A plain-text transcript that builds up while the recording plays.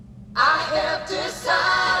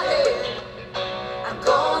decided I'm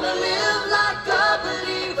gonna live like a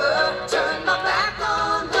believer, turn my back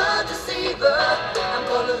on the deceiver. I'm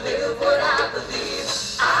gonna live what I believe.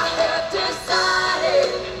 I have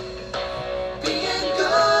decided being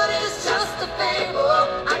good is just a fable.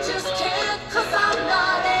 I just can't 'cause I'm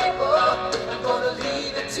not able. I'm gonna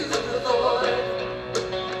leave it to the Lord.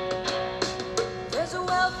 There's a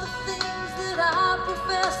wealth of things that I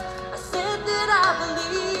professed, I said that I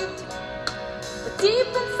believed, but deep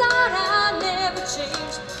inside I never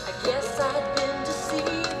changed. I guess I'd been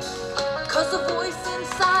deceived, 'cause a voice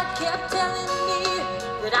inside kept telling me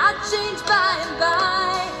that I'd change by and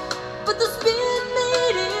by. But the Spirit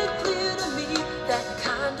made it clear to me that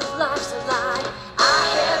kind of life's a lie. I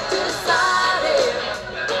have decided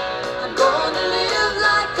I'm gonna live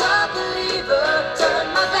like a believer, turn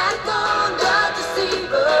my back on the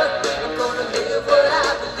deceiver. I'm gonna live what I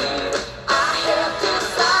believe. I have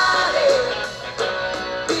decided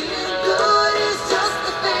being good is just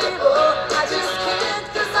a fable. I just can't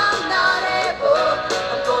 'cause I'm not able.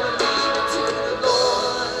 I'm gonna leave it to the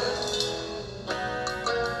Lord.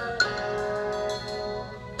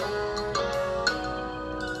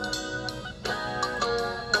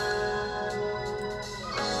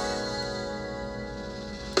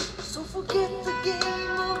 So forget the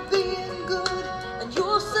game of being good and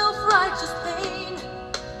your self-righteous pain,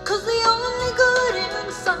 'cause the only good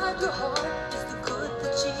inside your heart is the good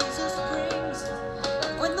that Jesus brings.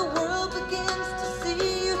 And when the world begins to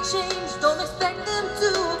see you change, don't expect them to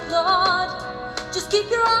applaud. Just keep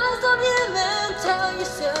your eyes on Him and tell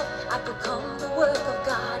yourself, I've become the work of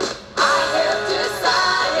God. I have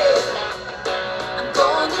decided I'm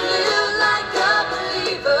gonna live like a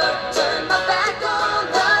believer, turn my back on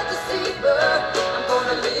the deceiver. I'm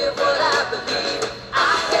gonna live what I believe.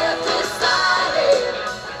 I have decided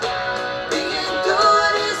being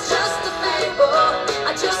good is just a fable.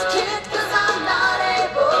 I just can't 'cause I'm not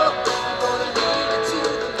able. I'm gonna leave it to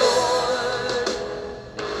the Lord.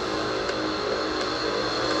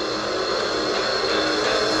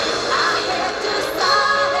 I have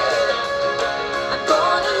decided I'm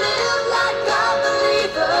gonna live like a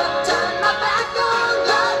believer, turn my back on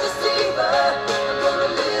the deceiver. I'm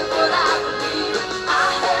gonna live what I believe. I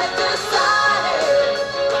have decided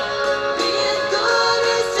being good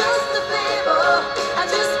is just a fable. I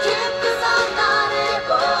just can't 'cause I'm not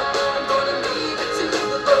able. I'm gonna leave it to the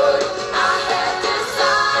Lord. I have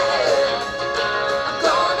decided I'm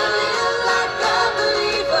gonna live like a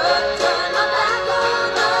believer, turn my back on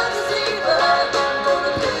the deceiver. I'm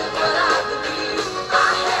gonna live what I believe.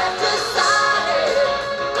 I have decided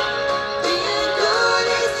being good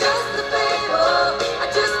is just a fable. I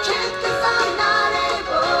just can't 'cause I'm not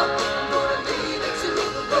able. I'm gonna leave it to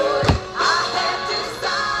the Lord. I have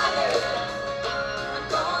decided I'm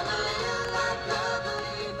gonna live like a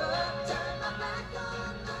believer, turn my back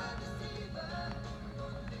on the deceiver. I'm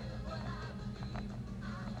gonna live what I believe.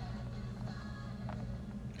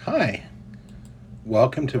 Hi,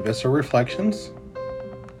 welcome to Visceral Reflections.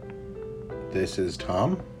 This is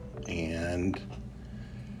Tom, and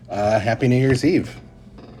Happy New Year's Eve.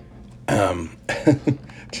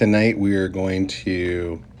 Tonight we are going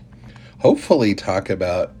to hopefully talk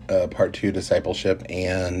about part 2 discipleship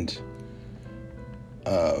and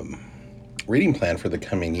reading plan for the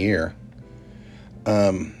coming year.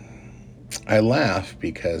 I laugh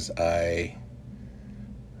because I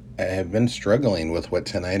have been struggling with what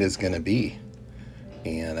tonight is going to be,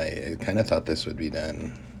 and I kind of thought this would be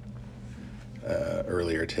done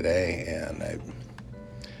earlier today, and I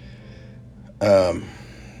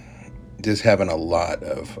just having a lot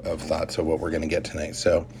of thoughts of what we're going to get tonight.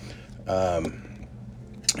 So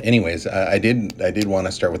anyways, I did want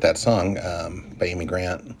to start with that song by Amy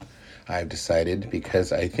Grant. I've decided,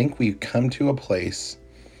 because I think we've come to a place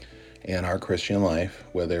in our Christian life,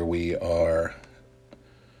 whether we are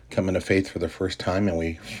coming to faith for the first time and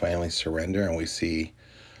we finally surrender and we see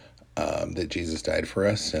that Jesus died for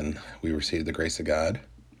us and we receive the grace of God,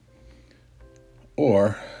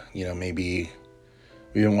 or maybe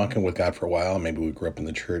we've been walking with God for a while, maybe we grew up in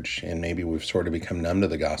the church, and maybe we've sort of become numb to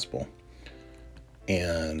the gospel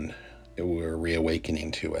and we're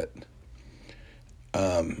reawakening to it.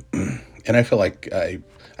 And I feel like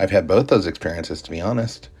I've had both those experiences, to be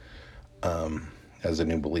honest, as a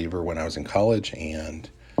new believer when I was in college, and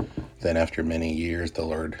then after many years, the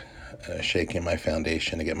Lord shaking my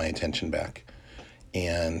foundation to get my attention back.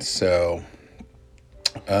 And so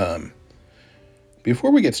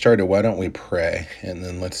before we get started, why don't we pray, and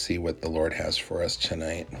then let's see what the Lord has for us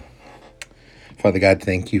tonight. Father God,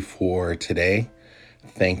 thank you for today.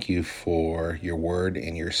 Thank you for your word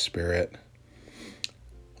and your spirit.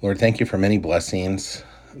 Lord, thank you for many blessings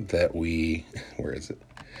that we, where is it?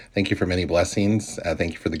 Thank you for many blessings.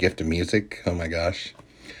 Thank you for the gift of music. Oh my gosh.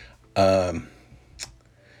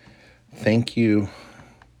 Thank you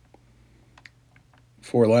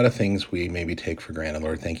for a lot of things we maybe take for granted,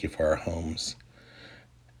 Lord. Thank you for our homes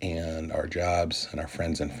and our jobs and our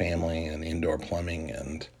friends and family and indoor plumbing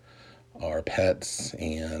and our pets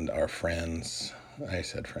and our friends. I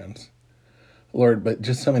said friends. Lord, but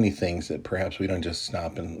just so many things that perhaps we don't just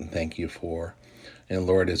stop and thank you for. And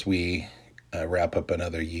Lord, as we wrap up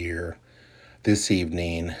another year this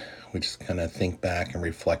evening, we just kind of think back and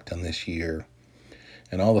reflect on this year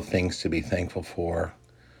and all the things to be thankful for.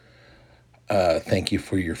 Thank you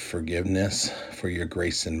for your forgiveness, for your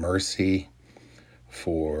grace and mercy,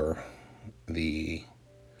 for the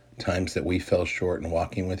times that we fell short in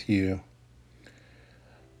walking with you.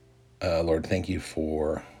 Lord, thank you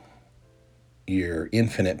for your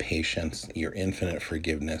infinite patience, your infinite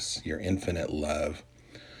forgiveness, your infinite love.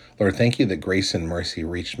 Lord, thank you that grace and mercy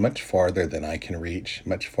reach much farther than I can reach,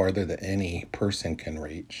 much farther than any person can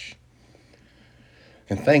reach.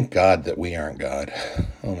 And thank God that we aren't God.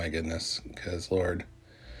 Oh my goodness, because Lord,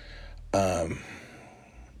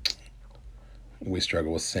 we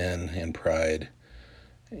struggle with sin and pride,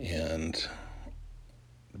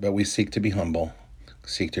 but we seek to be humble,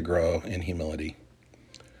 seek to grow in humility.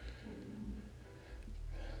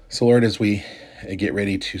 So Lord, as we get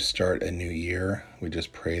ready to start a new year, we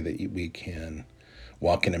just pray that we can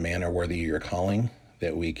walk in a manner worthy of your calling,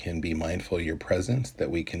 that we can be mindful of your presence,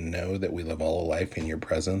 that we can know that we live all life in your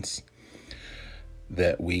presence,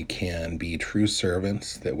 that we can be true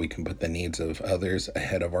servants, that we can put the needs of others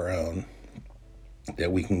ahead of our own,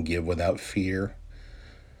 that we can give without fear,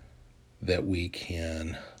 that we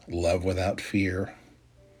can love without fear,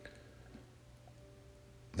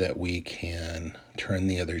 that we can turn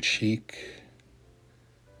the other cheek,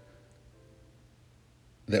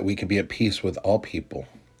 that we can be at peace with all people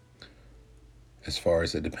as far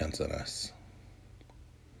as it depends on us.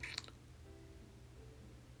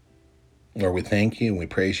 Lord, we thank you and we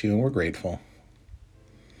praise you and we're grateful.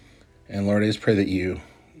 And Lord, I just pray that you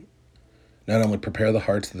not only prepare the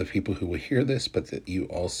hearts of the people who will hear this, but that you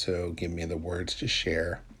also give me the words to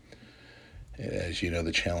share. As you know,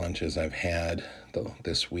 the challenges I've had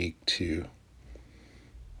this week to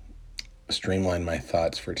streamline my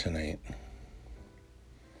thoughts for tonight.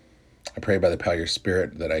 I pray by the power of your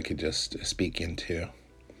Spirit that I could just speak into,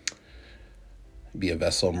 be a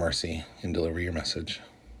vessel of mercy and deliver your message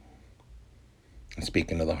and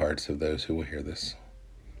speak into the hearts of those who will hear this.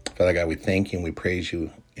 Father God, we thank you and we praise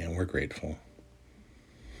you and we're grateful.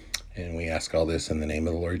 And we ask all this in the name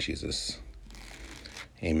of the Lord Jesus.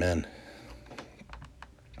 Amen.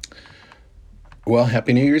 Well,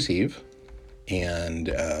 Happy New Year's Eve. And,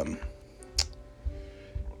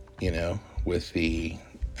 with the,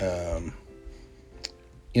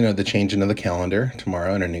 the changing of the calendar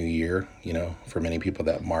tomorrow and a new year, for many people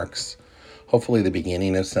that marks hopefully the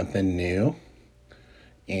beginning of something new.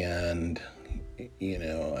 And,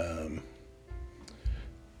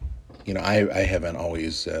 I haven't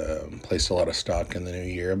always placed a lot of stock in the new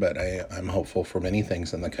year, but I'm hopeful for many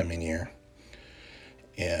things in the coming year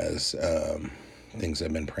as things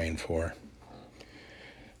I've been praying for.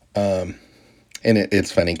 And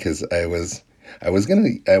it's funny because I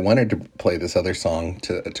wanted to play this other song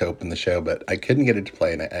to open the show, but I couldn't get it to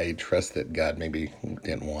play, and I trust that God maybe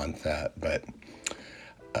didn't want that. But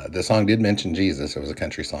the song did mention Jesus. It was a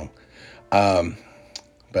country song.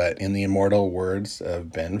 But in the immortal words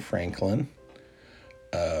of Ben Franklin,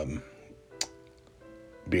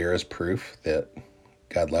 beer is proof that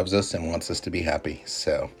God loves us and wants us to be happy.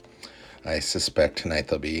 So I suspect tonight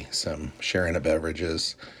there'll be some sharing of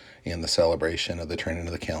beverages in the celebration of the turning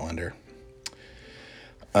of the calendar.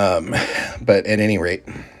 But at any rate,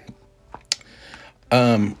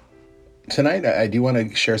 tonight I do want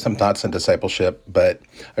to share some thoughts on discipleship, but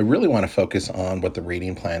I really want to focus on what the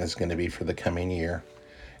reading plan is going to be for the coming year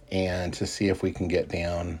and to see if we can get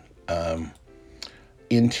down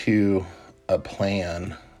into a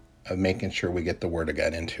plan of making sure we get the Word of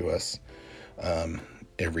God into us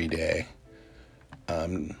every day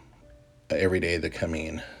the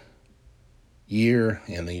coming year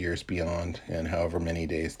and the years beyond, and however many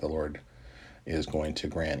days the Lord is going to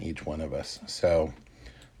grant each one of us. So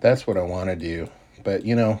that's what I want to do. But,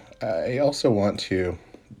 I also want to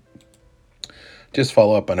just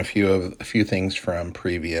follow up on a few things from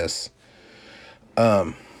previous.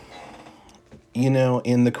 In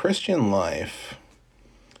the Christian life,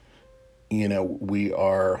 we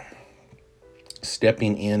are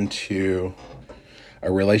stepping into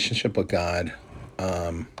a relationship with God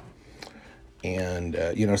And,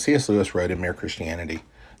 C.S. Lewis wrote in Mere Christianity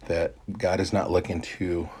that God is not looking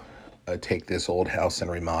to take this old house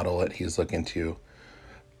and remodel it. He's looking to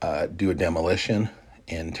do a demolition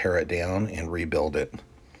and tear it down and rebuild it.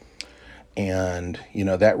 And,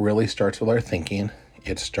 that really starts with our thinking.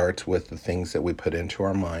 It starts with the things that we put into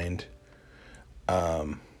our mind,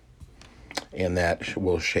 and that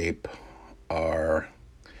will shape our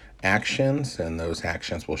actions, and those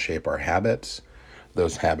actions will shape our habits.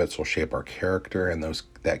 Those habits will shape our character, and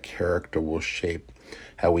that character will shape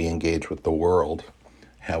how we engage with the world,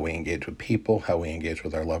 how we engage with people, how we engage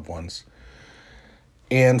with our loved ones.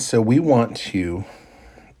 And so we want to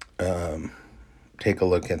take a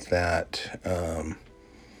look at that.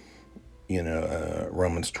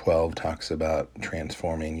 Romans 12 talks about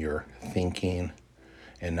transforming your thinking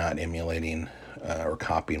and not emulating or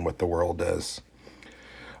copying what the world does.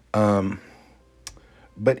 But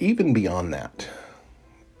even beyond that,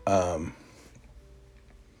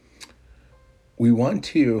 we want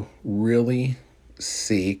to really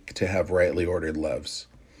seek to have rightly ordered loves.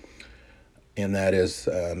 And that is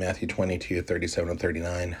Matthew 22, 37 and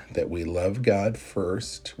 39, that we love God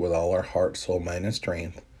first with all our heart, soul, mind, and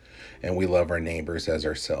strength, and we love our neighbors as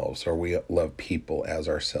ourselves, or we love people as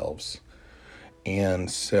ourselves.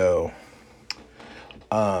 And so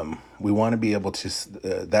we want to be able to,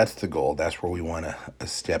 that's the goal. That's where we want to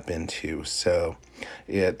step into. So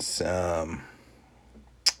it's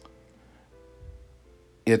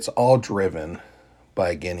all driven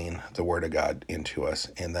by getting the Word of God into us.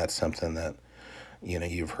 And that's something that,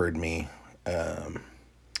 you've heard me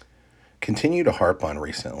continue to harp on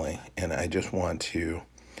recently. And I just want to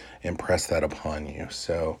impress that upon you.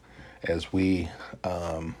 So as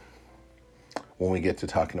when we get to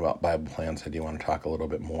talking about Bible plans, I do want to talk a little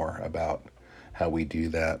bit more about how we do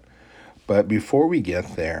that. But before we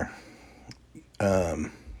get there,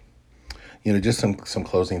 just some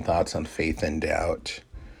closing thoughts on faith and doubt.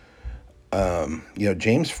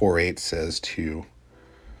 James 4:8 says to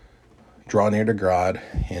draw near to God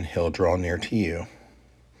and he'll draw near to you.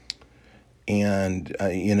 And,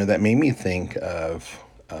 that made me think of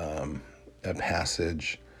a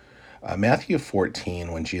passage, Matthew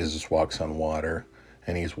 14, when Jesus walks on water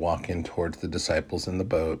and he's walking towards the disciples in the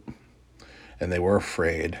boat and they were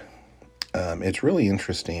afraid. It's really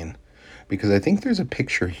interesting because I think there's a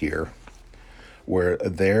picture here where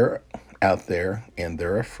they're out there and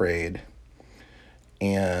they're afraid,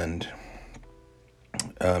 and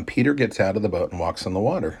Peter gets out of the boat and walks on the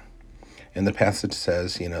water. And the passage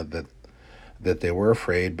says, that they were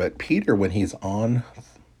afraid. But Peter, when he's on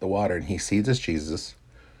the water and he sees it's Jesus,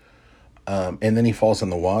 and then he falls in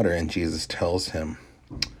the water and Jesus tells him,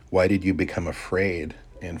 why did you become afraid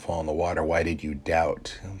and fall in the water? Why did you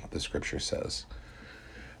doubt? The scripture says.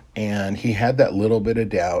 And he had that little bit of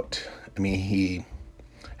doubt. I mean, he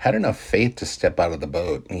had enough faith to step out of the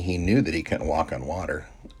boat, and he knew that he couldn't walk on water.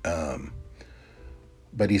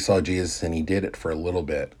 But he saw Jesus and he did it for a little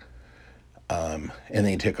bit. And then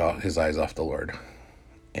he took his eyes off the Lord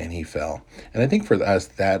and he fell. And I think for us,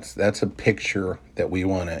 that's a picture that we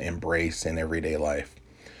want to embrace in everyday life,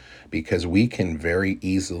 because we can very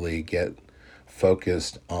easily get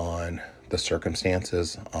focused on the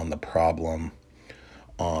circumstances, on the problem,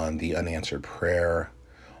 on the unanswered prayer,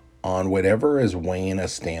 on whatever is weighing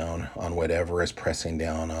us down, on whatever is pressing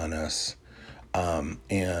down on us.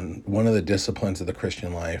 And one of the disciplines of the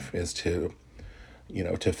Christian life is to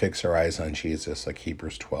fix our eyes on Jesus, like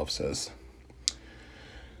Hebrews 12 says.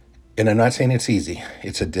 And I'm not saying it's easy.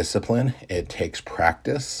 It's a discipline. It takes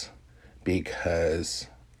practice, because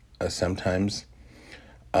sometimes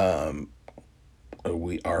our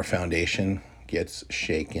foundation gets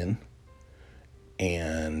shaken,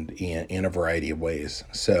 and in a variety of ways.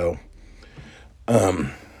 So,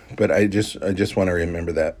 but I just want to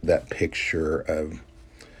remember that picture of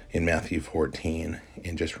in Matthew 14,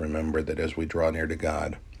 and just remember that as we draw near to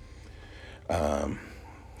God,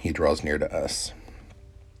 he draws near to us.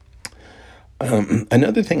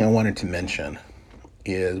 Another thing I wanted to mention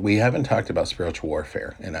is we haven't talked about spiritual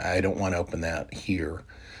warfare, and I don't want to open that here,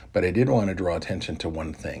 but I did want to draw attention to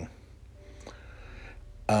one thing.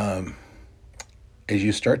 As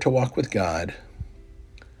you start to walk with God,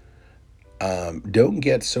 don't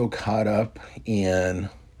get so caught up in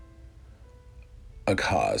a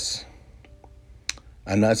cause.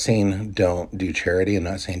 I'm not saying don't do charity. I'm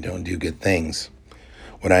not saying don't do good things.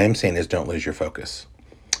 What I am saying is don't lose your focus.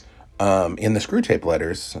 In the Screwtape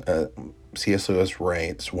Letters, C.S. Lewis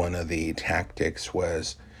writes one of the tactics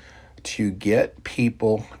was to get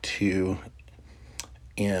people to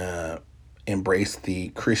embrace the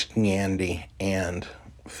Christianity and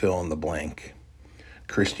fill in the blank.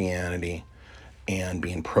 Christianity, and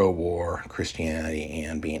being pro-war Christianity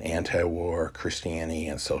and being anti-war Christianity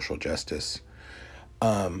and social justice.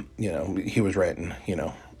 He was writing,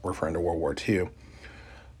 referring to World War II.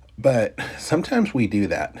 But sometimes we do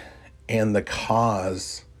that, and the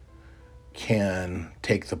cause can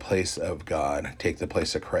take the place of God, take the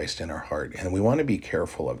place of Christ in our heart. And we want to be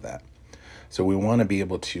careful of that. So we want to be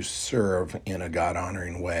able to serve in a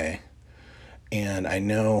God-honoring way. And I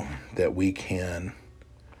know that we can,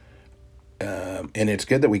 and it's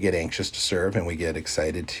good that we get anxious to serve and we get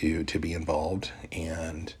excited to be involved,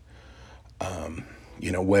 and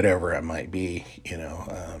whatever it might be.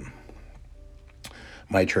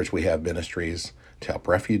 My church, we have ministries to help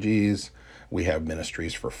refugees. We have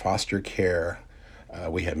ministries for foster care.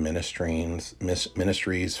 We have ministries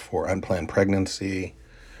for unplanned pregnancy.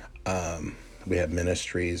 We have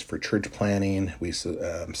ministries for church planning. We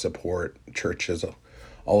support churches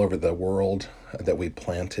all over the world that we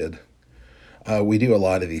planted. We do a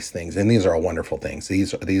lot of these things, and these are all wonderful things.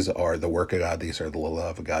 These are the work of God. These are the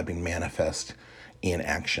love of God being manifest in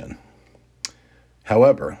action.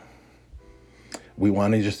 However, we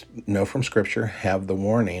want to just know from Scripture, have the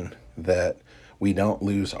warning that we don't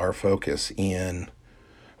lose our focus. In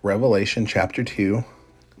Revelation chapter 2,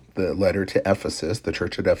 the letter to Ephesus, the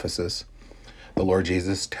church at Ephesus, the Lord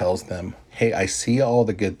Jesus tells them, hey, I see all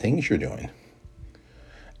the good things you're doing.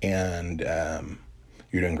 And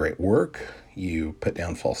you're doing great work. You put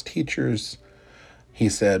down false teachers. He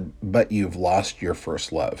said, but you've lost your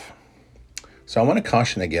first love. So I want to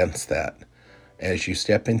caution against that. As you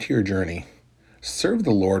step into your journey, serve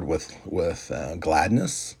the Lord with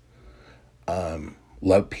gladness.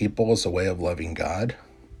 Love people as a way of loving God.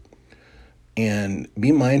 And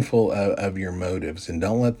be mindful of your motives, and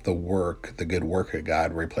don't let the good work of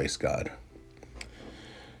God replace God.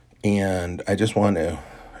 And I just want to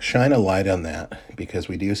shine a light on that, because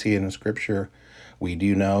we do see it in Scripture. We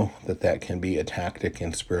do know that can be a tactic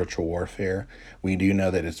in spiritual warfare. We do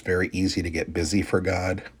know that it's very easy to get busy for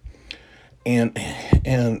God. And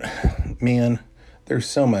man, there's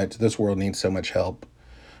so much, this world needs so much help.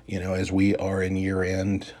 As we are in year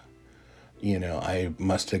end, I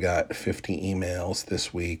must have got 50 emails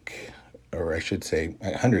this week, or I should say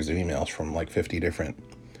hundreds of emails from like 50 different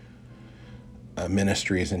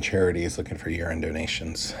ministries and charities looking for year-end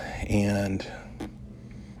donations. And,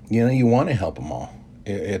 you want to help them all.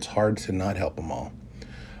 It's hard to not help them all.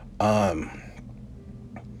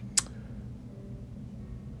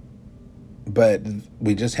 But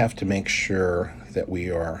we just have to make sure that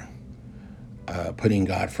we are putting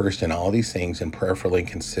God first in all these things, and prayerfully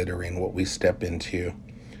considering what we step into.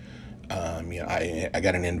 I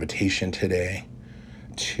got an invitation today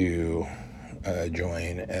to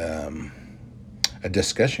join a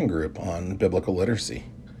discussion group on biblical literacy.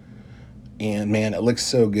 And man, it looks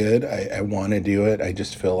so good. I want to do it. I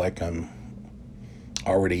just feel like I'm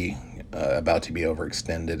already about to be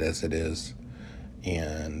overextended as it is.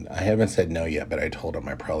 And I haven't said no yet, but I told him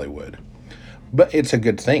I probably would. But it's a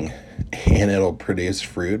good thing, and it'll produce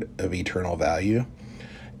fruit of eternal value.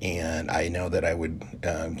 And I know that I would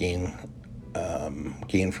gain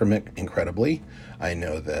from it incredibly. I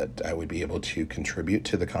know that I would be able to contribute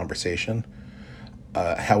to the conversation.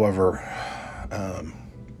 However,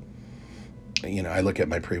 I look at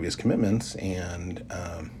my previous commitments, and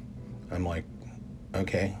I'm like,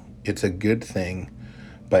 okay, it's a good thing,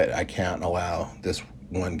 but I can't allow this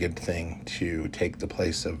one good thing to take the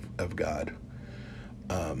place of God.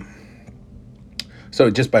 So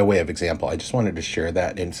just by way of example, I just wanted to share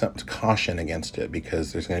that, and some caution against it,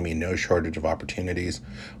 because there's going to be no shortage of opportunities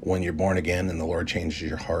when you're born again and the Lord changes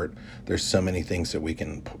your heart. There's so many things that we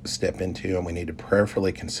can step into, and we need to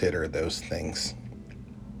prayerfully consider those things.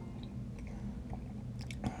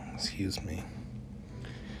 Excuse me.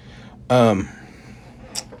 The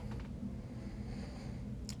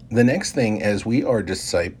next thing, as we are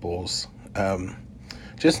disciples,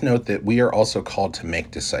 just note that we are also called to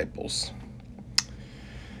make disciples.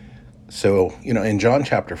 So, in John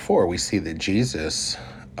chapter 4, we see that Jesus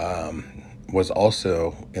was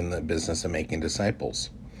also in the business of making disciples.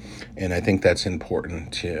 And I think that's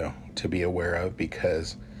important to be aware of,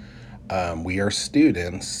 because we are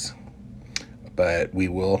students, but we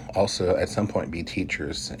will also at some point be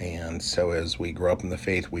teachers. And so as we grow up in the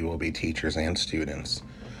faith, we will be teachers and students.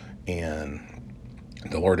 And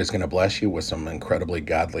the Lord is going to bless you with some incredibly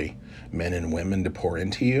godly men and women to pour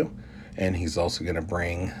into you. And He's also going to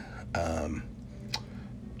bring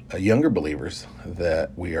younger believers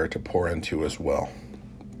that we are to pour into as well.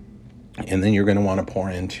 And then you're going to want to pour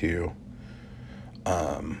into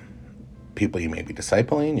people you may be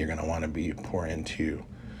discipling. You're going to want to pour into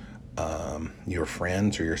your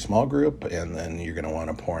friends or your small group, and then you're going to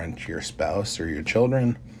want to pour into your spouse or your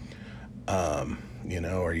children,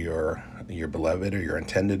 or your beloved or your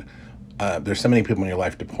intended. There's so many people in your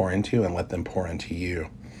life to pour into, and let them pour into you.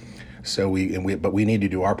 So but we need to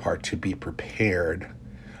do our part to be prepared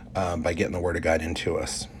by getting the Word of God into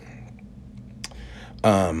us.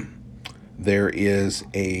 There is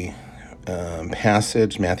a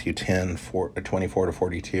passage, Matthew 10, 24 to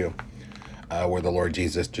 42, where the Lord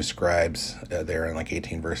Jesus describes there in like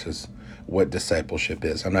 18 verses what discipleship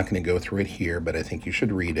is. I'm not going to go through it here, but I think you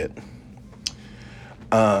should read it.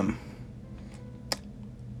 Then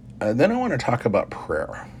I want to talk about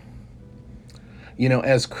prayer.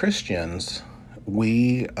 As Christians,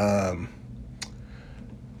 we have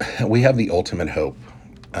the ultimate hope.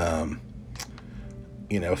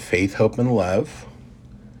 Faith, hope, and love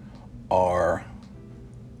are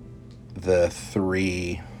the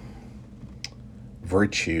three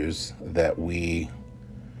virtues that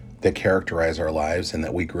characterize our lives and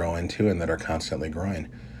that we grow into and that are constantly growing.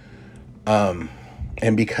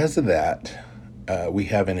 And because of that, we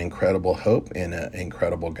have an incredible hope in an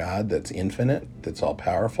incredible God that's infinite, that's all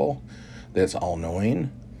powerful, that's all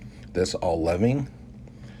knowing, that's all loving.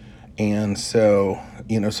 And so,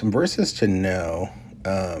 some verses to know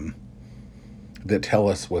that tell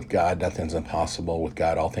us with God, nothing's impossible. With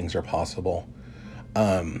God, all things are possible.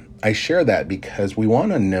 I share that because we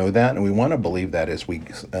want to know that, and we want to believe that as we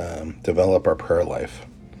develop our prayer life.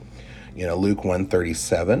 Luke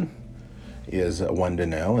 1:37 is one to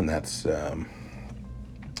know, and that's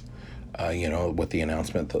with the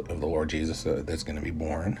announcement of the Lord Jesus that's going to be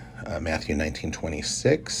born. Matthew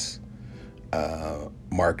 19:26,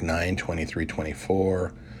 Mark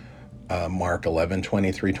 9:23-24, Mark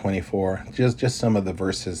 11:23-24. Just some of the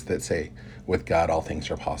verses that say, "With God, all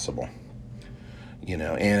things are possible."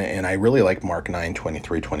 And I really like Mark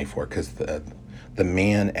 9:23-24 because the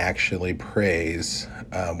man actually prays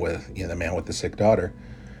with the man with the sick daughter.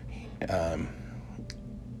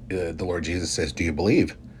 The Lord Jesus says, "Do you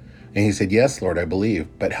believe?" And he said, "Yes, Lord, I believe,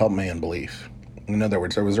 but help my unbelief." In other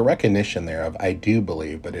words, there was a recognition there of, I do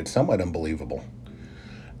believe, but it's somewhat unbelievable.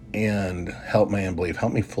 And help my unbelief.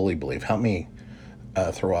 Help me fully believe. Help me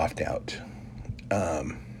throw off doubt.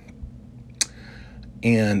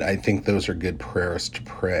 And I think those are good prayers to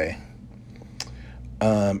pray.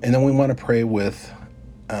 And then we want to pray with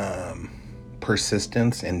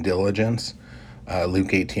persistence and diligence.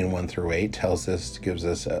 Luke 18:1-8 gives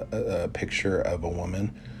us a picture of a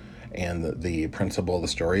woman, and the principle of the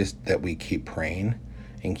story is that we keep praying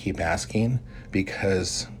and keep asking,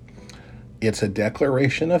 because it's a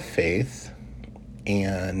declaration of faith,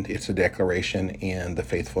 and it's a declaration in the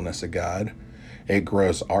faithfulness of God. It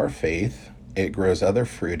grows our faith. It grows other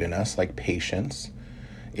fruit in us, like patience.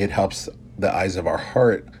 It helps the eyes of our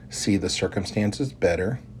heart see the circumstances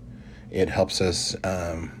better. It helps us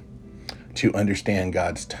to understand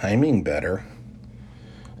God's timing better.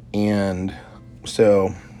 And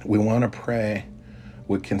so we want to pray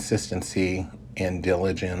with consistency and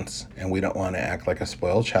diligence, and we don't want to act like a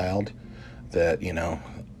spoiled child that,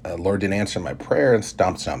 Lord didn't answer my prayer, and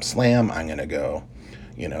stomp, stomp, slam. I'm going to go,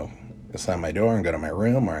 slam my door and go to my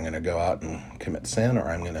room, or I'm going to go out and commit sin, or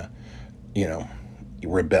I'm going to,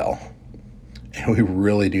 rebel. And we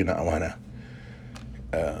really do not want to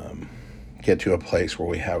get to a place where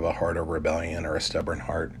we have a heart of rebellion or a stubborn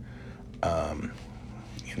heart. And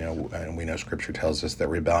we know Scripture tells us that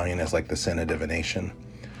rebellion is like the sin of divination,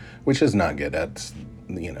 which is not good. That's,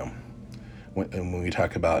 when we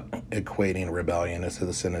talk about equating rebellion as to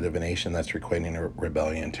the sin of divination, that's equating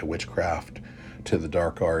rebellion to witchcraft, to the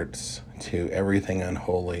dark arts, to everything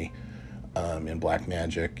unholy, in black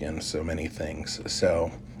magic, and so many things.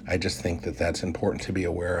 So I just think that that's important to be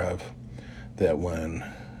aware of, that when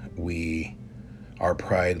our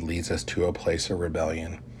pride leads us to a place of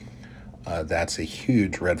rebellion, that's a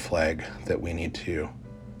huge red flag that we need to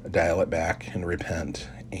dial it back and repent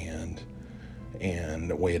and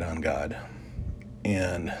wait on God.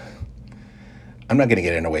 And I'm not going to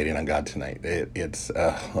get into waiting on God tonight.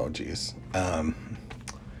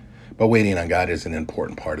 But waiting on God is an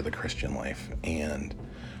important part of the Christian life. And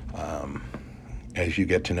as you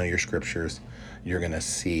get to know your scriptures, you're going to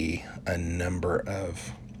see a number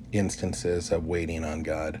of instances of waiting on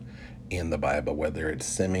God in the Bible, whether it's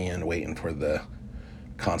Simeon waiting for the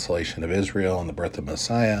consolation of Israel and the birth of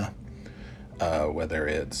Messiah, whether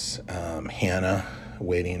it's Hannah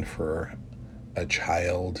waiting for a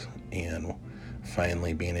child and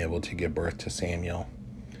finally being able to give birth to Samuel,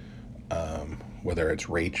 whether it's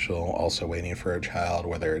Rachel also waiting for a child,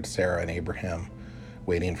 whether it's Sarah and Abraham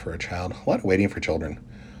waiting for a child. A lot of waiting for children.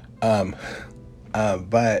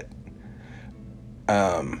 But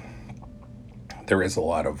there is a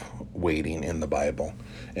lot of waiting in the Bible,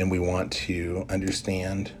 and we want to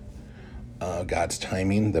understand God's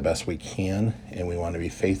timing the best we can, and we want to be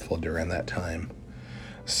faithful during that time.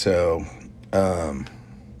 So,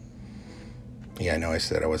 yeah, I know I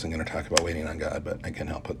said I wasn't going to talk about waiting on God, but I can't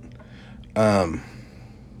help it.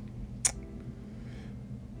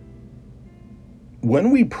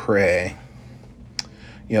 When we pray,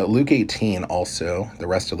 Luke 18 also, the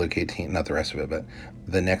rest of Luke 18, not the rest of it, but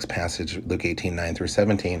the next passage, Luke 18, 9 through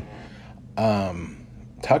 17,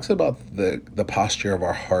 talks about the posture of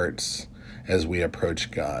our hearts as we approach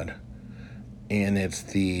God. And it's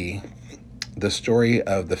the story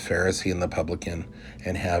of the Pharisee and the publican,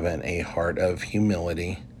 and having a heart of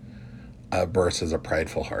humility versus a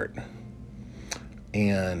prideful heart.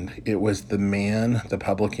 And it was the man, the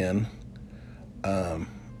publican,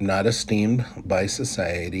 not esteemed by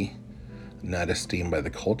society, not esteemed by the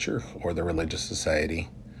culture or the religious society,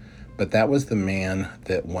 but that was the man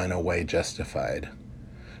that went away justified,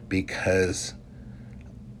 because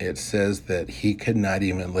it says that he could not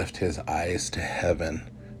even lift his eyes to heaven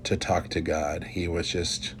to talk to God. He was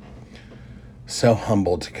just so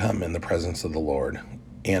humbled to come in the presence of the Lord.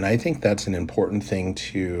 And I think that's an important thing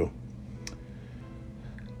to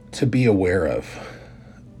be aware of,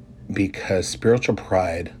 because spiritual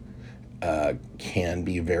pride can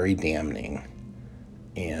be very damning.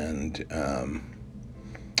 And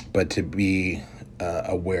but to be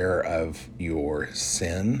aware of your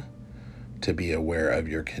sin, to be aware of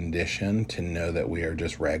your condition, to know that we are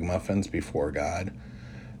just ragamuffins before God.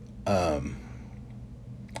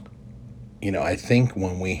 I think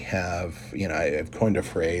when we have, I've coined a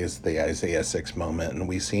phrase, the Isaiah 6 moment, and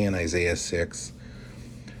we see in Isaiah 6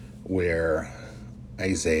 where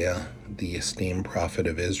Isaiah, the esteemed prophet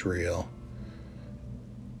of Israel,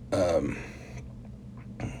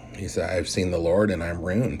 he said, I've seen the Lord and I'm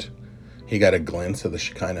ruined. He got a glimpse of the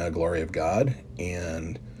Shekinah glory of God,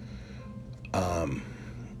 and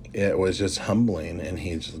it was just humbling. And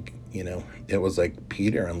he's, it was like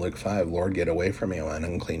Peter in Luke 5, Lord, get away from me, I'm an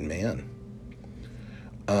unclean man.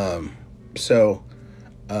 So,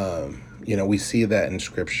 we see that in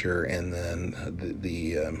Scripture, and then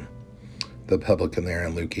the publican there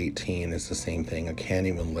in Luke 18 is the same thing. I can't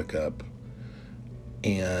even look up.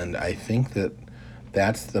 And I think that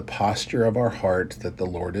that's the posture of our heart that the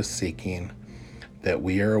Lord is seeking, that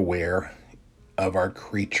we are aware of our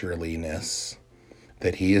creatureliness,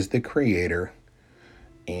 that He is the Creator,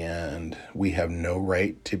 and we have no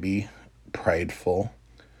right to be prideful.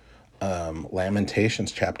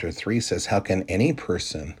 Lamentations chapter 3 says, how can any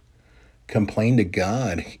person complain to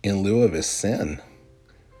God in lieu of his sin?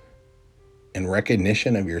 In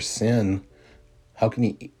recognition of your sin, how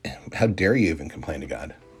dare you even complain to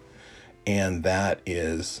God? And that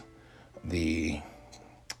is the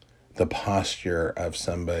posture of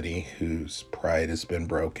somebody whose pride has been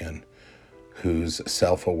broken, whose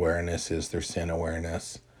self-awareness is their sin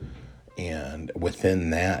awareness, and within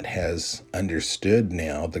that has understood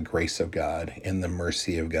now the grace of God and the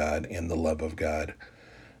mercy of God and the love of God.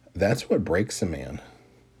 That's what breaks a man.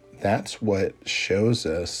 That's what shows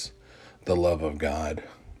us the love of God,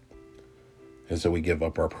 is that we give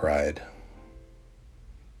up our pride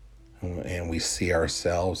and we see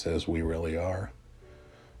ourselves as we really are.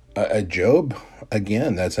 Job,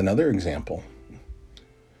 again, that's another example.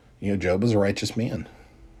 Job is a righteous man,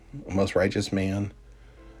 the most righteous man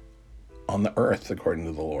on the earth, according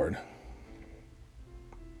to the Lord.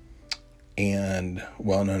 And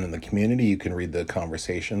well known in the community, you can read the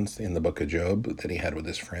conversations in the book of Job that he had with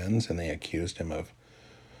his friends, and they accused him of,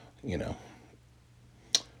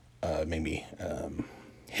 maybe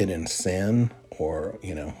hidden sin, or,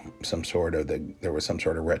 there was some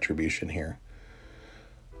sort of retribution here.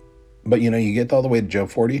 But, you get all the way to Job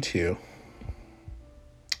 42,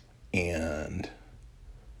 and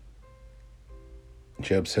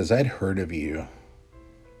Job says, I'd heard of you,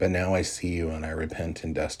 but now I see you and I repent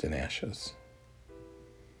in dust and ashes.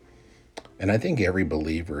 And I think every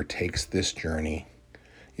believer takes this journey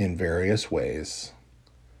in various ways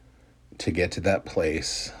to get to that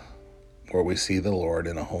place where we see the Lord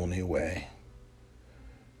in a whole new way,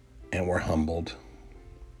 and we're humbled,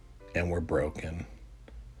 and we're broken,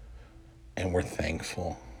 and we're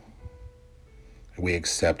thankful. We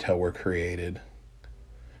accept how we're created.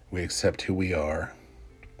 We accept who we are.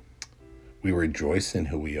 We rejoice in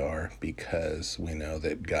who we are, because we know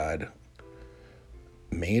that God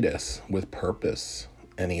made us with purpose,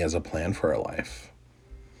 and He has a plan for our life.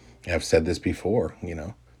 I've said this before,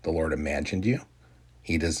 the Lord imagined you.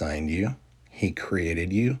 He designed you. He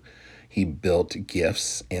created you. He built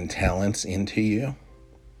gifts and talents into you.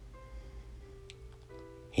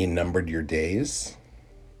 He numbered your days.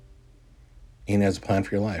 He has a plan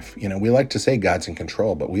for your life. We like to say God's in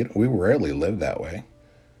control, but we rarely live that way.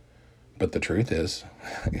 But the truth is,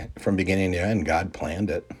 from beginning to end, God planned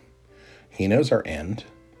it. He knows our end.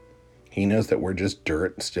 He knows that we're just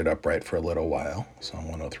dirt stood upright for a little while. Psalm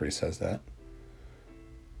 103 says that.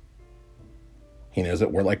 He knows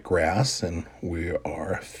that we're like grass and we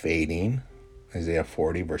are fading. Isaiah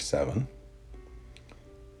 40, verse 7.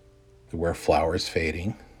 We're flowers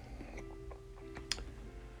fading.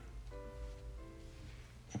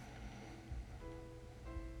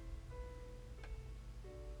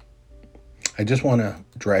 I just want to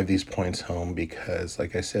drive these points home because,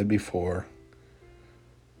 like I said before,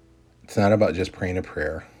 it's not about just praying a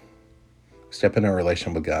prayer. Step into a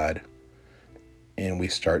relation with God, and we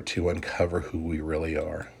start to uncover who we really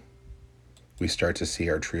are. We start to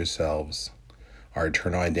see our true selves. Our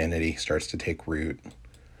eternal identity starts to take root.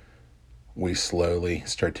 We slowly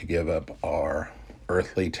start to give up our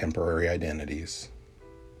earthly temporary identities.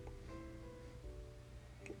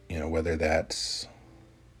 Whether that's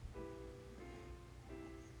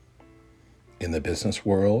in the business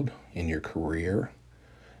world, in your career,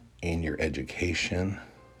 in your education,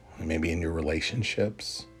 maybe in your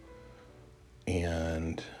relationships.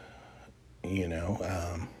 And,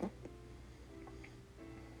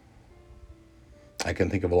 I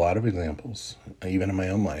can think of a lot of examples, even in my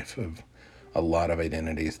own life, of a lot of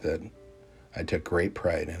identities that I took great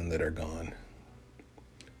pride in that are gone.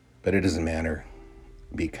 But it doesn't matter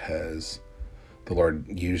because the Lord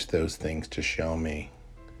used those things to show me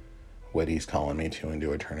what He's calling me to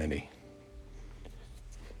into eternity.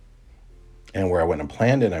 And where I wouldn't have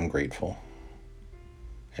planned it, I'm grateful.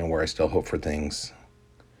 And where I still hope for things,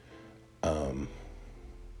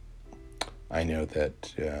 I know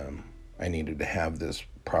that I needed to have this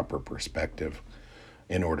proper perspective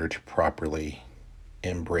in order to properly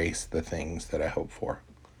embrace the things that I hope for,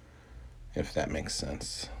 if that makes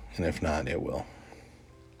sense. And if not, it will.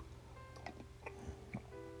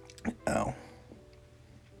 Oh.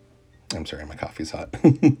 I'm sorry, my coffee's hot.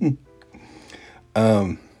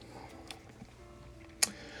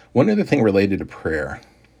 One other thing related to prayer.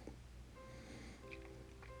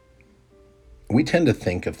 We tend to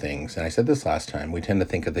think of things, and I said this last time, we tend to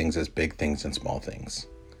think of things as big things and small things.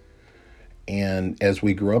 And as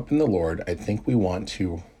we grow up in the Lord, I think we want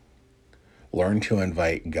to learn to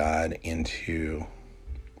invite God into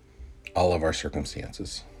all of our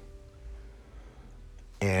circumstances.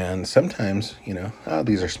 And sometimes,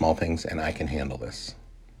 these are small things and I can handle this.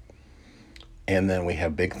 And then we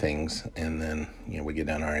have big things, and then, we get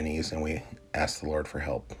down on our knees and we ask the Lord for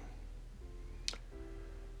help.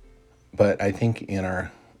 But I think in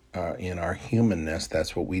our humanness,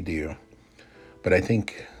 that's what we do. But I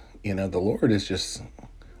think, the Lord is just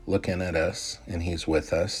looking at us, and He's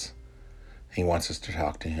with us. He wants us to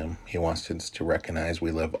talk to Him. He wants us to recognize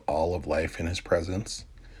we live all of life in His presence.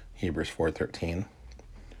 Hebrews 4:13.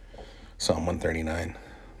 Psalm 139.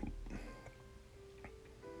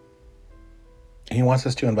 He wants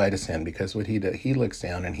us to invite us in, because what He does, He looks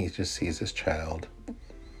down and He just sees His child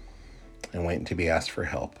and waiting to be asked for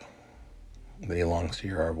help. That He longs to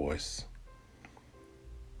hear our voice.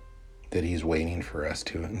 That He's waiting for us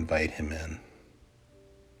to invite Him in.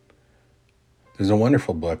 There's a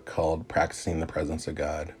wonderful book called Practicing the Presence of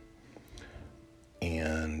God.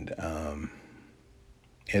 And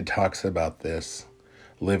it talks about this,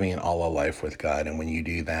 living all of life with God. And when you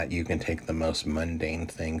do that, you can take the most mundane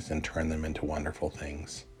things and turn them into wonderful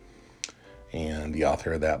things. And the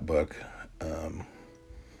author of that book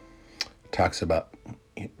talks about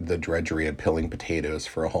the drudgery of peeling potatoes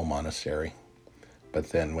for a whole monastery.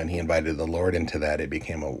 But then when he invited the Lord into that, it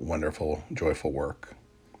became a wonderful, joyful work.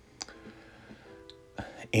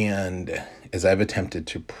 And as I've attempted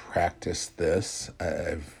to practice this,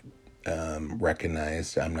 I've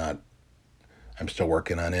recognized I'm still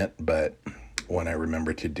working on it, but when I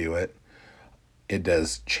remember to do it, it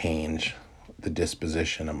does change the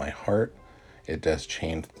disposition of my heart. It does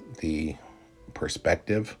change the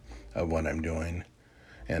perspective of what I'm doing.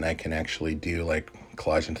 And I can actually do like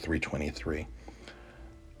Colossians 3:23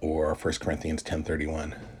 or 1 Corinthians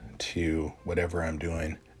 10:31, to whatever I'm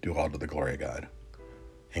doing, do all to the glory of God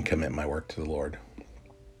and commit my work to the Lord.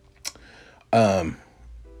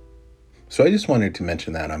 So I just wanted to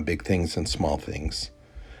mention that on big things and small things,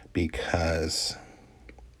 because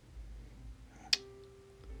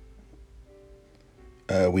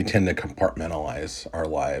we tend to compartmentalize our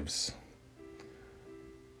lives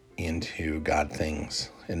into God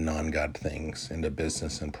things and non-God things, into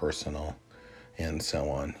business and personal and so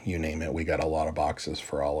on. You name it. We got a lot of boxes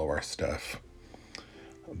for all of our stuff.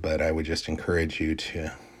 But I would just encourage you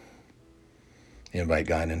to Invite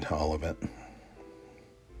God into all of it.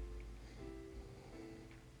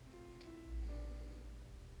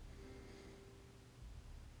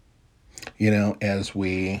 As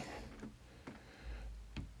we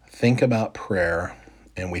think about prayer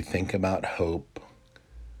and we think about hope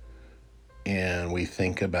and we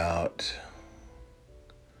think about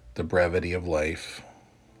the brevity of life,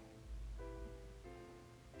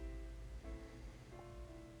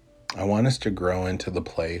 I want us to grow into the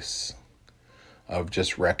place of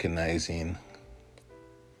just recognizing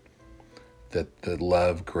that the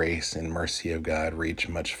love, grace, and mercy of God reach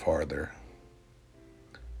much farther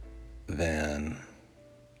than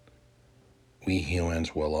we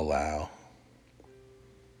humans will allow.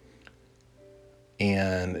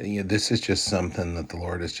 And this is just something that the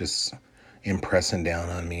Lord is just impressing down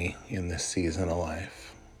on me in this season of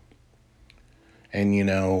life. And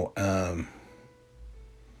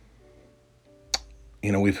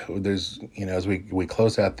as we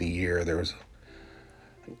close out the year, there was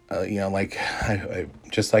like I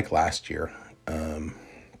just like last year,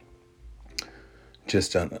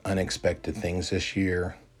 just unexpected things this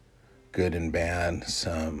year, good and bad,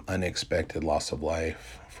 some unexpected loss of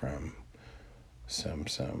life from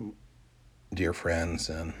some dear friends,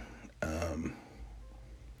 and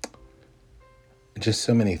just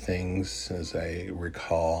so many things as I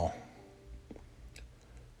recall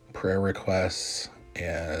prayer requests,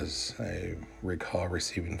 as I recall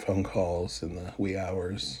receiving phone calls in the wee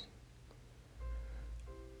hours.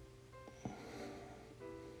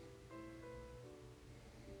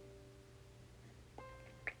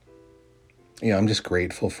 I'm just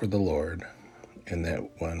grateful for the Lord, and that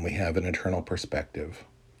when we have an eternal perspective,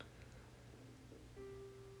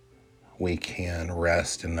 we can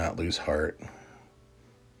rest and not lose heart.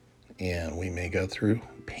 And we may go through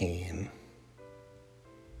pain.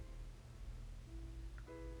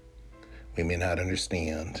 We may not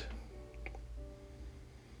understand.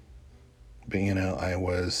 But I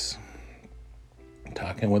was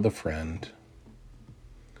talking with a friend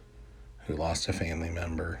who lost a family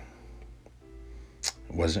member.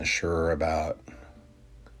 Wasn't sure about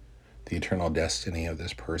the eternal destiny of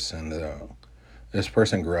this person. This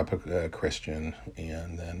person grew up a Christian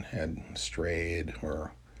and then had strayed,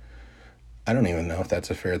 or I don't even know if that's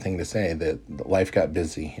a fair thing to say, that life got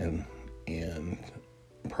busy and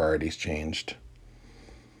priorities changed.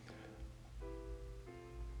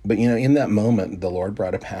 But in that moment, the Lord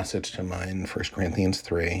brought a passage to mind, 1 Corinthians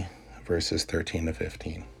 3, verses 13 to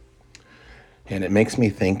 15. And it makes me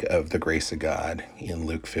think of the grace of God in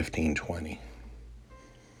Luke 15:20.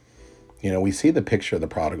 We see the picture of the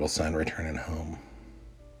prodigal son returning home.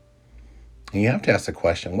 And you have to ask the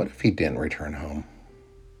question, what if he didn't return home?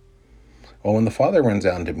 Well, when the father runs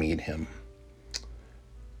out to meet him,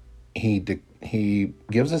 he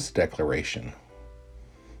gives us a declaration,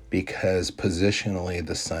 because positionally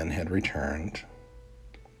the son had returned,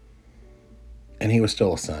 and he was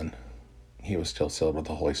still a son. He was still sealed with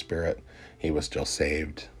the Holy Spirit. He was still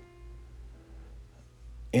saved.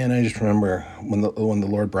 And I just remember when the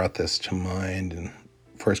Lord brought this to mind in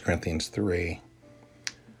 1 Corinthians 3,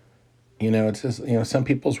 it says, some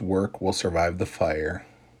people's work will survive the fire.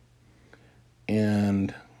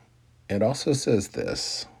 And it also says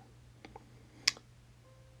this,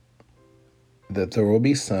 that there will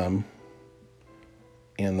be some,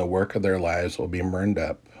 and the work of their lives will be burned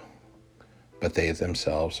up, but they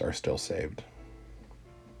themselves are still saved.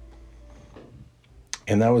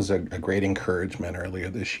 And that was a great encouragement earlier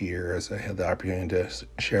this year as I had the opportunity to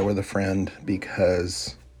share with a friend,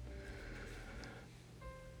 because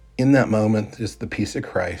in that moment, just the peace of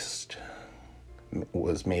Christ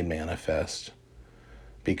was made manifest,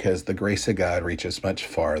 because the grace of God reaches much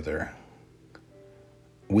farther.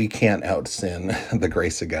 We can't out-sin the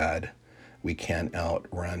grace of God. We can't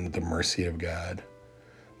outrun the mercy of God,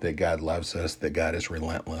 that God loves us, that God is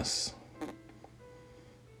relentless.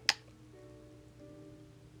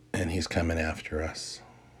 And he's coming after us.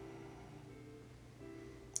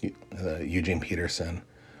 Eugene Peterson,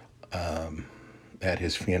 at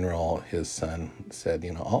his funeral, his son said,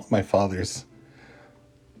 all of my father's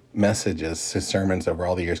messages, his sermons over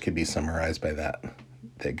all the years could be summarized by that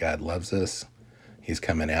God loves us, he's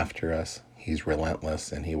coming after us, he's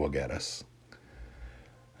relentless, and he will get us.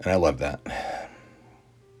 And I love that.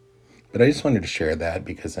 But I just wanted to share that,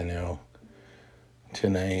 because I know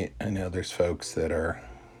tonight, there's folks that are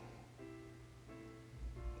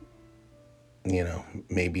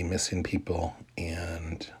maybe missing people,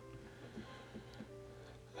 and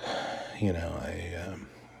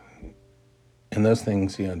and those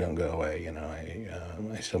things don't go away.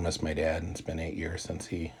 I still miss my dad, and it's been 8 years since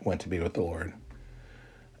he went to be with the Lord.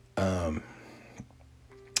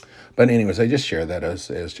 But anyways, I just share that as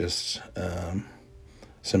just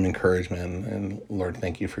some encouragement, and Lord,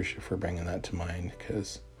 thank you for bringing that to mind,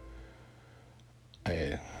 because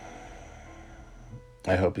I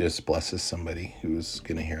I hope this blesses somebody who's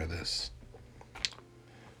going to hear this.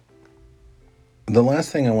 The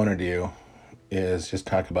last thing I want to do is just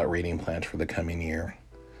talk about reading plans for the coming year.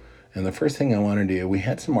 And the first thing I want to do, we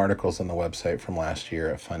had some articles on the website from last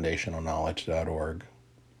year at foundationalknowledge.org.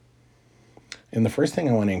 And the first thing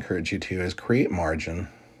I want to encourage you to is create margin.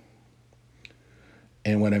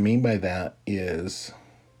 And what I mean by that is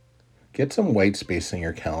get some white space in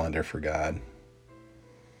your calendar for God.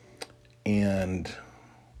 And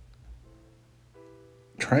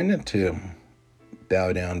try not to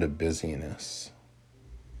bow down to busyness,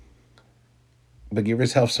 but give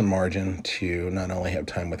yourself some margin to not only have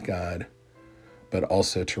time with God, but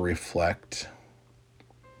also to reflect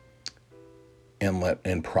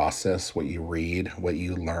and process what you read, what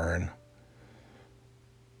you learn,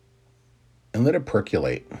 and let it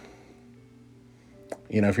percolate.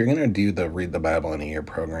 You know, if you're going to do the Read the Bible in a Year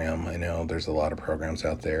program, I know there's a lot of programs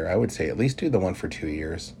out there. I would say at least do the one for 2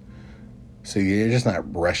 years. So you're just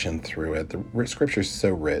not rushing through it. The scripture is so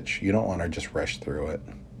rich. You don't want to just rush through it.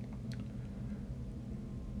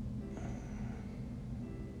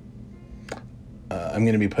 I'm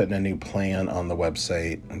going to be putting a new plan on the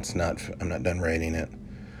website. I'm not done writing it,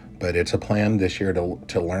 but it's a plan this year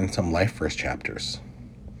to learn some life verse chapters.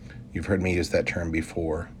 You've heard me use that term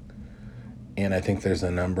before. And I think there's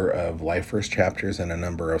a number of life verse chapters and a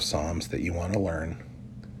number of Psalms that you want to learn.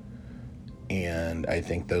 And I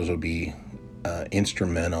think those will be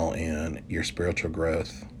instrumental in your spiritual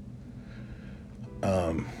growth.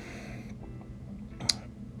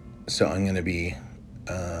 So I'm going to be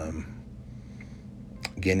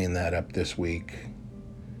getting that up this week.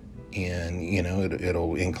 And, you know,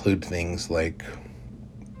 it'll include things like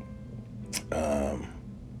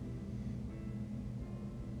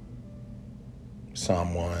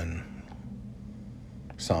Psalm 1,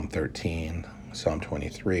 Psalm 13, Psalm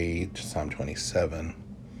 23, Psalm 27,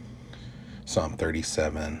 Psalm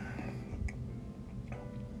 37,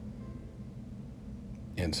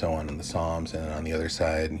 and so on in the Psalms. And on the other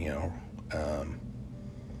side, you know,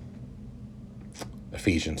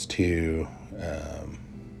 Ephesians 2,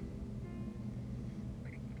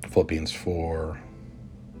 Philippians 4,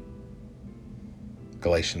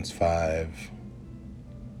 Galatians 5,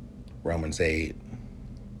 Romans 8,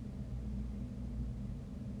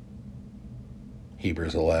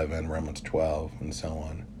 Hebrews 11, Romans 12, and so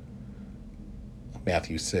on.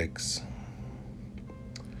 Matthew 6.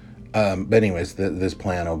 But anyways, this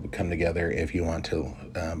plan will come together if you want to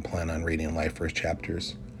plan on reading life verse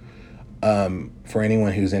chapters. For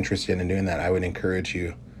anyone who's interested in doing that, I would encourage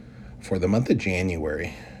you, for the month of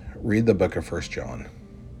January, read the book of 1 John.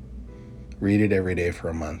 Read it every day for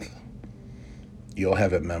a month. You'll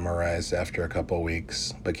have it memorized after a couple of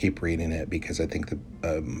weeks, but keep reading it, because I think the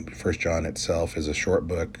 1 John itself is a short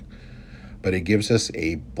book, but it gives us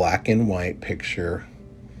a black and white picture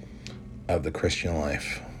of the Christian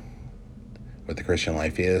life, what the Christian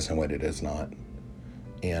life is and what it is not.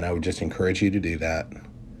 And I would just encourage you to do that.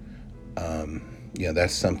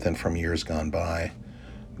 That's something from years gone by,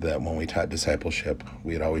 that when we taught discipleship,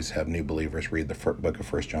 we'd always have new believers read the book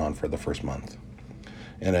of 1 John for the first month.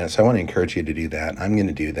 And so I want to encourage you to do that. I'm going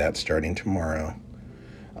to do that starting tomorrow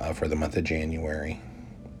for the month of January.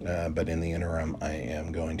 But in the interim, I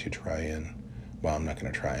am going to I'm not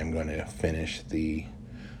going to try. I'm going to finish the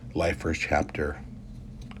life verse chapter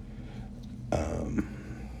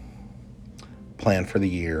plan for the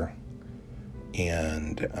year,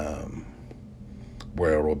 and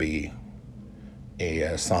where it will be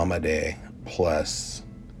a psalm a day plus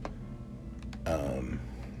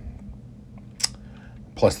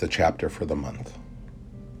the chapter for the month.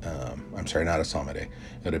 I'm sorry, not a psalm a day.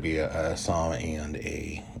 It'll be a psalm and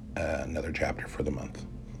another chapter for the month.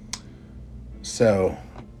 So,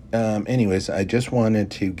 anyways, I just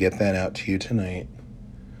wanted to get that out to you tonight.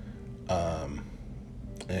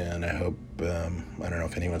 And I hope, I don't know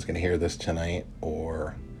if anyone's going to hear this tonight,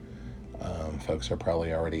 or folks are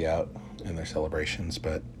probably already out in their celebrations.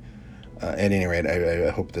 But at any rate,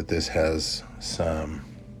 I hope that this has some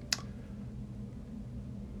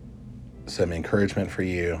encouragement for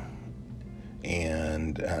you,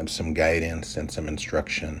 and some guidance and some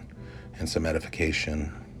instruction and some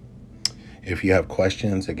edification. If you have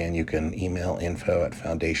questions, again, you can email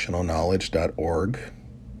info@foundationalknowledge.org.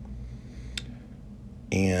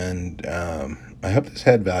 And I hope this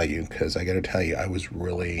had value, because I got to tell you, I was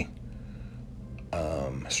really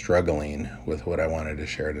struggling with what I wanted to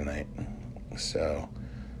share tonight. So,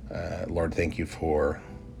 Lord, thank you for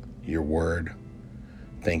your word.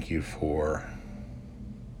 Thank you for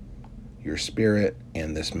your spirit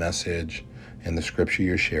and this message and the scripture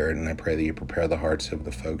you shared. And I pray that you prepare the hearts of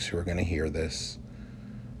the folks who are going to hear this.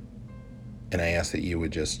 And I ask that you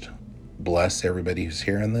would just bless everybody who's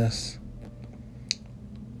hearing this.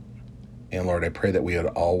 And Lord, I pray that we would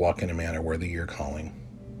all walk in a manner worthy of your calling.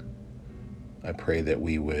 I pray that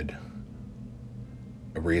we would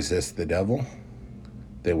resist the devil,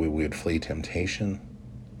 that we would flee temptation,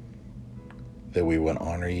 that we would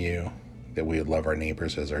honor you, that we would love our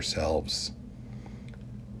neighbors as ourselves,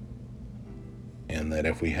 and that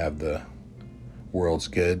if we have the world's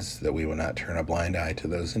goods, that we would not turn a blind eye to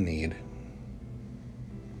those in need.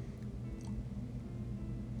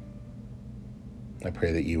 I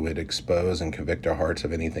pray that you would expose and convict our hearts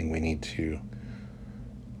of anything we need to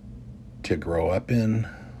grow up in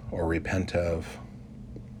or repent of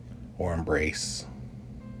or embrace.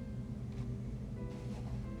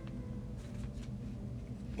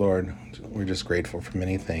 Lord, we're just grateful for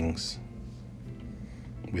many things.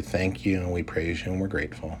 We thank you and we praise you and we're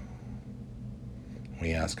grateful.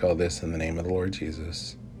 We ask all this in the name of the Lord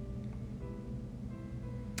Jesus.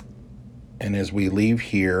 And as we leave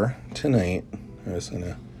here tonight, I was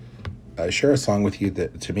going to share a song with you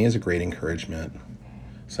that to me is a great encouragement.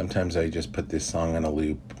 Sometimes I just put this song on a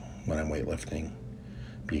loop when I'm weightlifting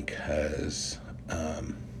because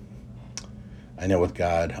I know with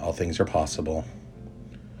God all things are possible.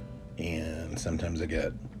 And sometimes I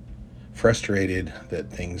get frustrated that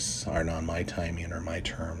things aren't on my timing or my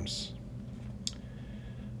terms.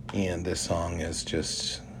 And this song is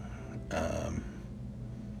just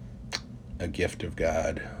a gift of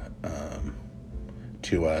God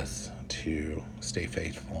to us to stay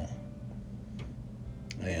faithful.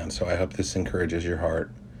 And so I hope this encourages your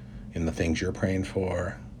heart in the things you're praying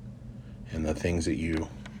for and the things that you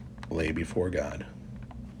lay before God.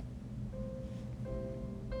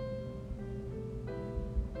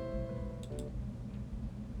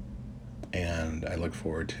 And I look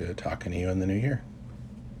forward to talking to you in the new year.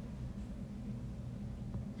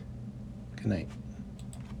 Good night.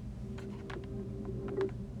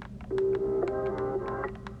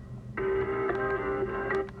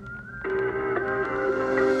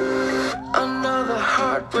 Another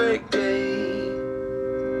heartbreak day.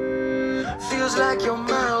 Feels like you're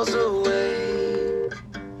miles away.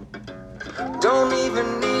 Don't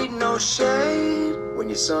even need no shade when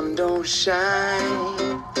your sun don't shine.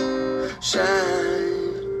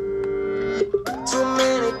 Too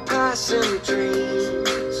many passing dreams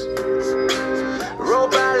roll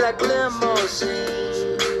by like limousines.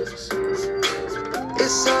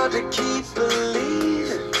 It's hard to keep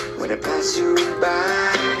believing when it passes you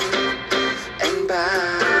by and by.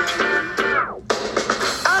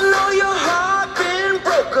 I know your heart been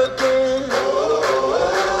broke again.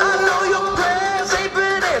 I know your prayers ain't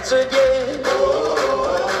been answered yet.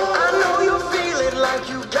 I know you're feeling like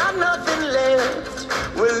you got nothing left.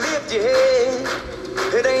 Well, lift your head.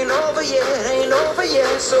 It ain't over yet, ain't over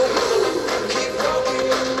yet. So keep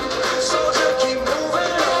walking, soldier, keep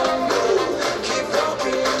moving on. Keep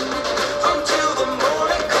walking until the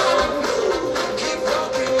morning comes. Keep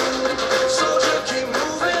walking, soldier, keep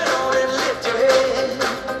moving on and lift your head.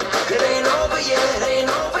 It ain't over yet,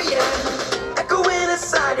 ain't over yet. Echoing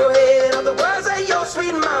inside your head are the words that your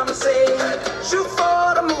sweet mama said. Shoot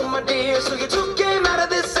for the moon, my dear, so you took game out of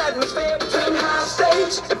this atmosphere. Between high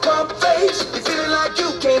stakes and pump fakes, you feeling like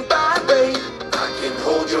you can't vibrate. I can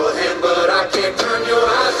hold your hand, but I can't turn your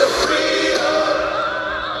eyes to freedom.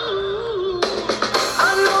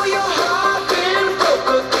 I know your heart been broke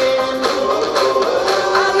again.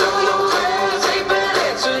 I know your prayers ain't been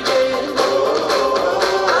answered yet.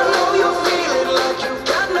 I know you're feeling like you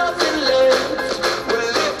got nothing left. Well,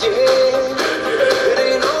 lift your head. It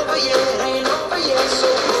ain't over yet, ain't over yet. So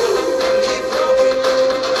keep walking,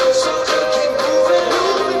 soldier, keep moving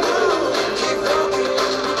on. Keep walking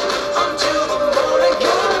until the morning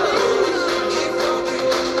comes. Keep walking,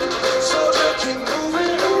 soldier, keep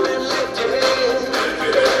moving on and lift your head.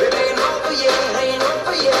 It ain't over yet, ain't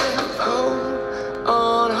over yet.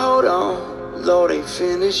 Hold on, Lord ain't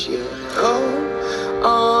finished yet.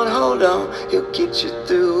 Hold on, he'll get you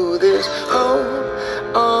through this.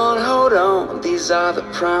 Hold on, these are the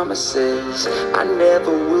promises I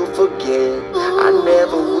never will forget. I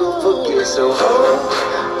never will forget. So hold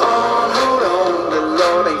on, the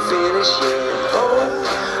Lord ain't finished yet. Hold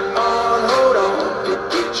on, he'll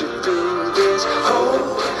get you through this.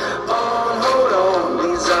 Hold on,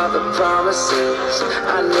 these are the promises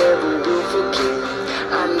I never will forget.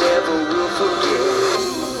 I never will forget.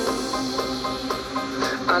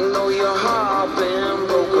 I know your heart